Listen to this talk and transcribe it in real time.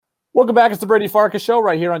Welcome back. It's the Brady Farkas Show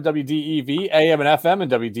right here on WDEV, AM and FM,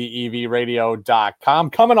 and WDEVradio.com.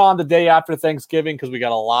 Coming on the day after Thanksgiving because we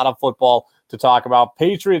got a lot of football to talk about.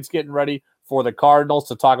 Patriots getting ready for the Cardinals.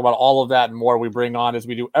 To talk about all of that and more, we bring on, as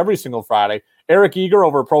we do every single Friday, Eric Eager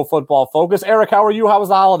over at Pro Football Focus. Eric, how are you? How was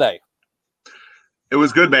the holiday? It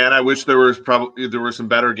was good, man. I wish there were some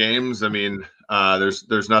better games. I mean,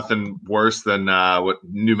 there's nothing worse than what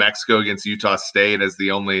New Mexico against Utah State as the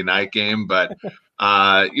only night game. But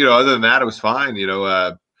other than that, it was fine.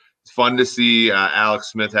 It's fun to see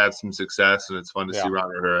Alex Smith have some success, and it's fun to see Ron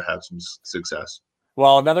Rivera have some success.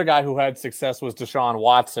 Well, another guy who had success was Deshaun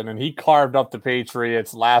Watson, and he carved up the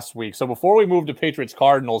Patriots last week. So before we move to Patriots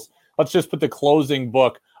Cardinals, let's just put the closing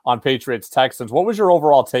book on Patriots Texans. What was your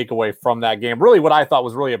overall takeaway from that game? Really, what I thought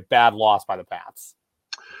was really a bad loss by the Pats.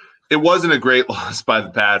 It wasn't a great loss by the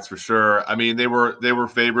Pats for sure. I mean, they were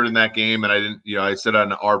favored in that game, and I said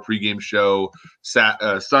on our pregame show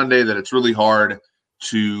Sunday that it's really hard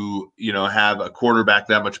to have a quarterback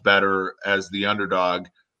that much better as the underdog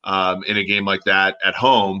in a game like that at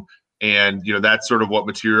home, and that's sort of what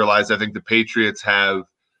materialized. I think the Patriots have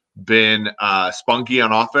been spunky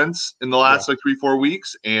on offense in the last 3-4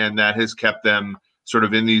 weeks, and that has kept them sort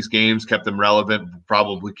of in these games, kept them relevant,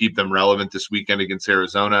 probably keep them relevant this weekend against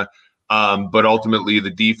Arizona. But ultimately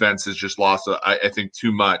the defense has just lost, I think,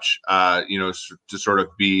 too much, to sort of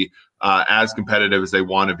be as competitive as they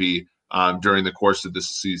want to be during the course of this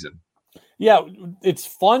season. Yeah, it's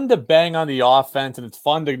fun to bang on the offense, and it's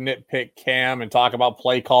fun to nitpick Cam and talk about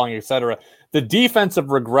play calling, et cetera. The defensive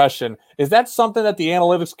regression, is that something that the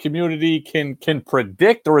analytics community can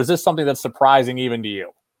predict, or is this something that's surprising even to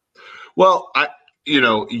you? Well,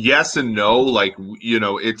 yes and no.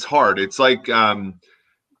 It's hard. It's like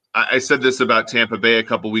I said this about Tampa Bay a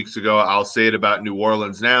couple weeks ago. I'll say it about New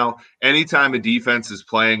Orleans now. Anytime a defense is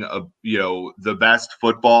playing the best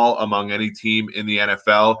football among any team in the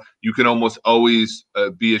NFL, you can almost always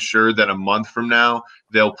be assured that a month from now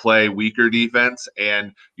they'll play weaker defense.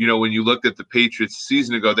 And when you looked at the Patriots a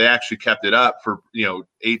season ago, they actually kept it up for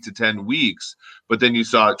 8 to 10 weeks. But then you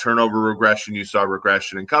saw turnover regression, you saw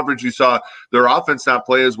regression in coverage, you saw their offense not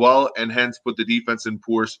play as well, and hence put the defense in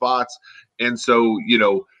poor spots. And so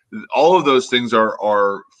all of those things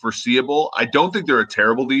are foreseeable. I don't think they're a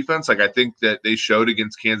terrible defense. I think that they showed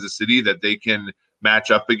against Kansas City that they can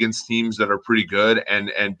match up against teams that are pretty good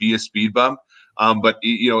and be a speed bump. But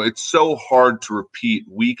it's so hard to repeat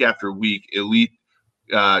week after week elite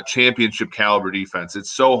championship caliber defense.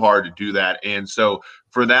 It's so hard to do that. And so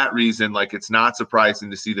for that reason, it's not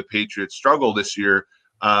surprising to see the Patriots struggle this year.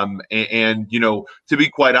 To be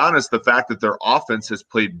quite honest, the fact that their offense has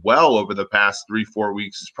played well over the past 3-4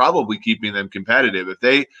 weeks is probably keeping them competitive. If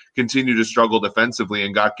they continue to struggle defensively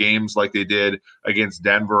and got games like they did against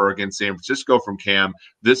Denver or against San Francisco from Cam,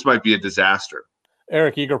 this might be a disaster.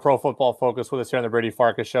 Eric Eager, Pro Football Focus, with us here on the Brady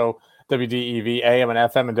Farkas Show, WDEV, AM and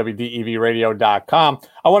FM, and WDEVradio.com.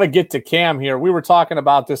 I want to get to Cam here. We were talking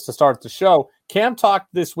about this to start the show. Cam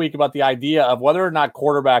talked this week about the idea of whether or not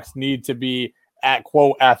quarterbacks need to be at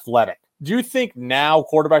quote athletic. Do you think now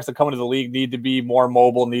quarterbacks that come into the league need to be more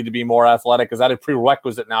mobile, need to be more athletic? Is that a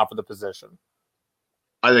prerequisite now for the position?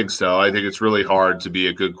 I think so. I think it's really hard to be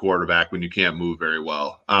a good quarterback when you can't move very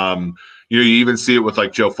well. You even see it with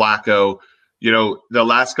Joe Flacco. The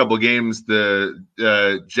last couple of games, the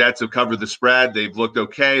Jets have covered the spread. They've looked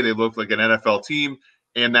okay. They look like an NFL team,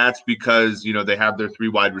 and that's because they have their 3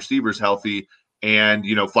 wide receivers healthy. And,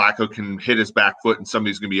 Flacco can hit his back foot and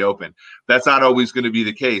somebody's going to be open. That's not always going to be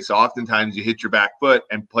the case. Oftentimes you hit your back foot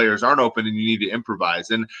and players aren't open and you need to improvise.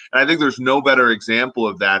 And I think there's no better example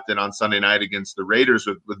of that than on Sunday night against the Raiders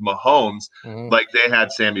with Mahomes. Mm-hmm. They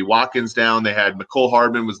had Sammy Watkins down. They had McCole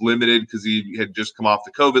Hardman was limited because he had just come off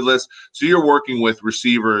the COVID list. So you're working with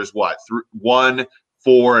receivers, 1,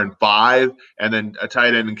 4, and 5, and then a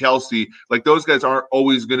tight end and Kelsey. Those guys aren't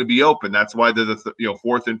always going to be open. That's why they're the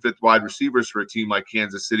 4th and 5th wide receivers for a team like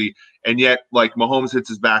Kansas City. And yet, Mahomes hits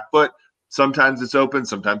his back foot, sometimes it's open,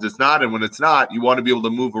 sometimes it's not. And when it's not, you want to be able to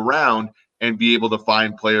move around and be able to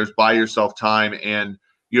find players, buy yourself time. And,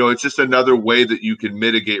 it's just another way that you can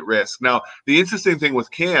mitigate risk. Now, the interesting thing with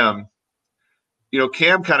Cam,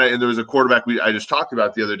 Cam and there was a quarterback I just talked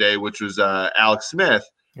about the other day, which was Alex Smith.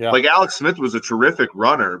 Yeah. Alex Smith was a terrific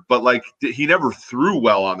runner, but he never threw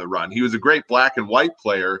well on the run. He was a great black and white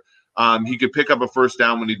player. He could pick up a first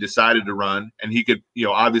down when he decided to run, and he could,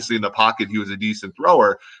 obviously in the pocket, he was a decent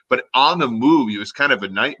thrower, but on the move, he was kind of a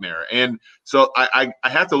nightmare. And so I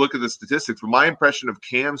have to look at the statistics, but my impression of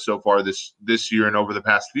Cam so far this year and over the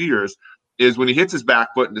past few years is when he hits his back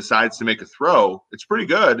foot and decides to make a throw, it's pretty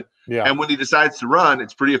good. Yeah. And when he decides to run,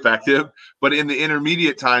 it's pretty effective. But in the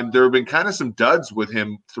intermediate time, there have been kind of some duds with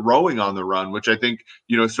him throwing on the run, which I think,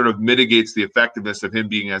 sort of mitigates the effectiveness of him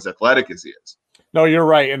being as athletic as he is. No, you're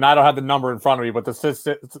right. And I don't have the number in front of me, but the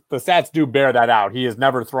stats do bear that out. He has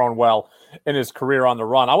never thrown well in his career on the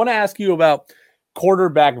run. I want to ask you about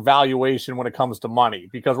quarterback valuation when it comes to money,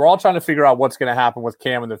 because we're all trying to figure out what's going to happen with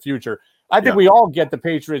Cam in the future. I think we all get the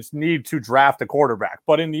Patriots need to draft a quarterback,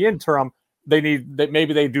 but in the interim, maybe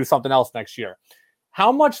they do something else next year.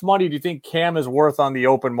 How much money do you think Cam is worth on the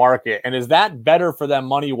open market? And is that better for them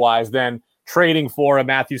money-wise than trading for a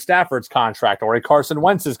Matthew Stafford's contract or a Carson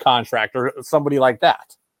Wentz's contract or somebody like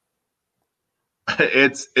that?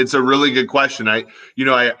 It's a really good question. I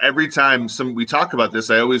every time we talk about this,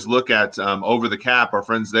 I always look at Over the Cap, our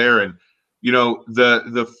friends there, and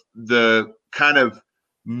the kind of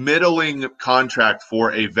middling contract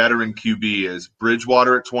for a veteran QB is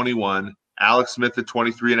Bridgewater at 21, Alex Smith at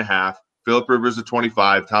 23.5, Phillip Rivers at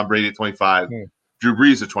 25, Tom Brady at 25, Drew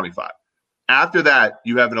Brees at 25. After that,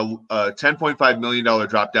 you have a $10.5 million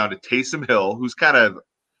drop down to Taysom Hill, who's kind of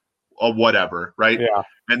a whatever, right? Yeah.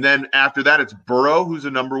 And then after that, it's Burrow, who's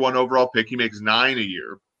a number 1 overall pick. He makes $9 million a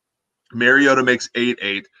year. Mariota makes $8.8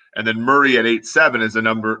 million, and then Murray at $8.7 million is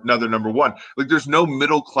another number 1. Like, there's no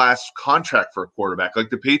middle class contract for a quarterback. Like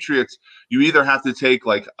the Patriots, you either have to take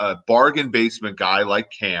like a bargain basement guy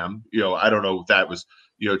like Cam. I don't know if that was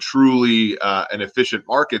truly an efficient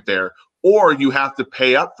market there, or you have to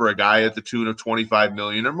pay up for a guy at the tune of $25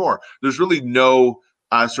 million or more. There's really no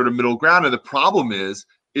sort of middle ground, and the problem is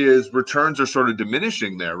returns are sort of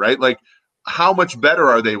diminishing there, right? Like, how much better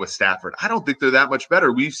are they with Stafford? I don't think they're that much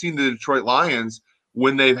better. We've seen the Detroit Lions,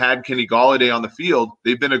 when they've had Kenny Golladay on the field,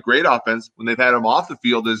 they've been a great offense. When they've had him off the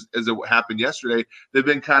field, as it happened yesterday, they've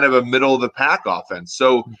been kind of a middle of the pack offense.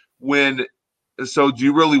 So do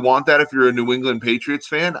you really want that if you're a New England Patriots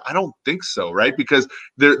fan? I don't think so, right? Because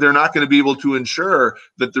they're not going to be able to ensure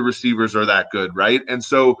that the receivers are that good, right? And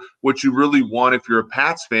so what you really want if you're a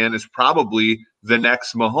Pats fan is probably the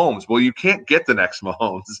next Mahomes. Well, you can't get the next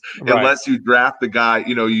Mahomes unless you draft the guy,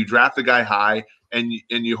 you draft the guy high and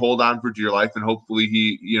you hold on for dear life, and hopefully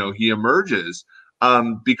he emerges.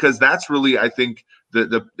 Because that's really, I think,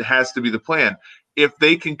 the has to be the plan. If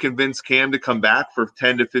they can convince Cam to come back for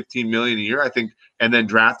 10 to 15 million a year, I think, and then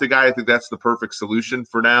draft a guy, I think that's the perfect solution.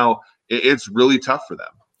 For now, it's really tough for them.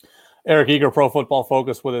 Eric Eager, Pro Football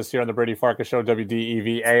Focus, with us here on the Brady Farkas Show,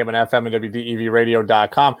 WDEV, AM and FM, and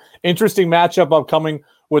WDEVradio.com. Interesting matchup upcoming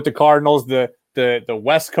with the Cardinals, the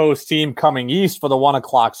West Coast team coming east for the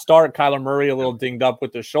 1:00 start. Kyler Murray a little dinged up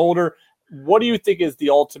with the shoulder. What do you think is the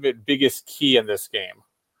ultimate biggest key in this game?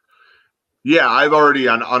 Yeah, I've already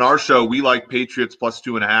on our show, we like Patriots plus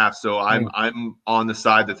 2.5. So I'm on the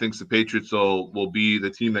side that thinks the Patriots will be the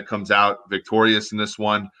team that comes out victorious in this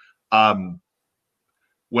one.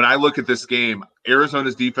 When I look at this game,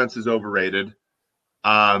 Arizona's defense is overrated.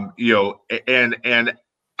 And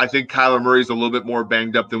I think Kyler Murray's a little bit more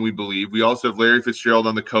banged up than we believe. We also have Larry Fitzgerald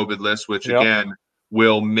on the COVID list, which again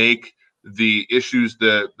will make the issues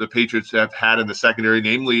the Patriots have had in the secondary,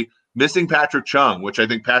 namely missing Patrick Chung, which I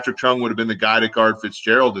think Patrick Chung would have been the guy to guard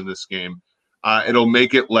Fitzgerald in this game. It'll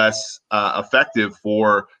make it less effective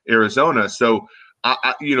for Arizona. So,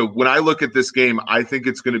 when I look at this game, I think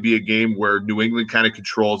it's going to be a game where New England kind of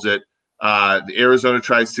controls it. The Arizona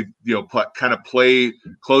tries to, kind of play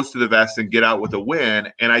close to the vest and get out with a win.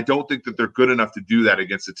 And I don't think that they're good enough to do that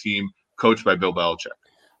against a team coached by Bill Belichick.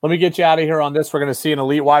 Let me get you out of here on this. We're going to see an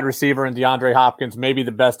elite wide receiver in DeAndre Hopkins, maybe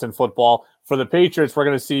the best in football. For the Patriots, we're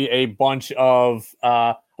going to see a bunch of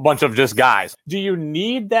just guys. Do you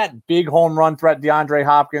need that big home run threat, DeAndre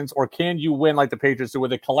Hopkins, or can you win like the Patriots do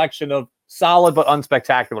with a collection of solid but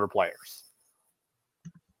unspectacular players?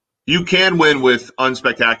 You can win with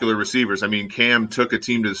unspectacular receivers. I mean, Cam took a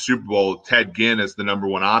team to the Super Bowl with Ted Ginn as the number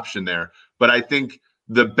 1 option there. But I think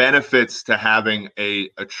the benefits to having a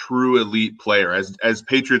true elite player, as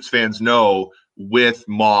Patriots fans know, with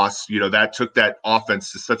Moss, that took that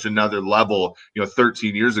offense to such another level,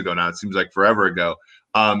 13 years ago now. It seems like forever ago.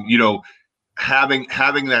 Having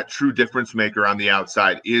that true difference maker on the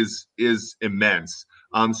outside is immense.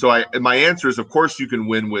 So my answer is, of course, you can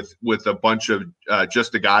win with a bunch of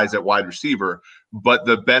just the guys at wide receiver, but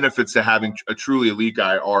the benefits to having a truly elite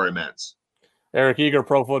guy are immense. Eric Eager,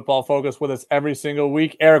 Pro Football Focus, with us every single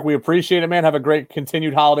week. Eric, we appreciate it, man. Have a great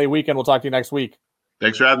continued holiday weekend. We'll talk to you next week.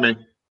 Thanks for having me.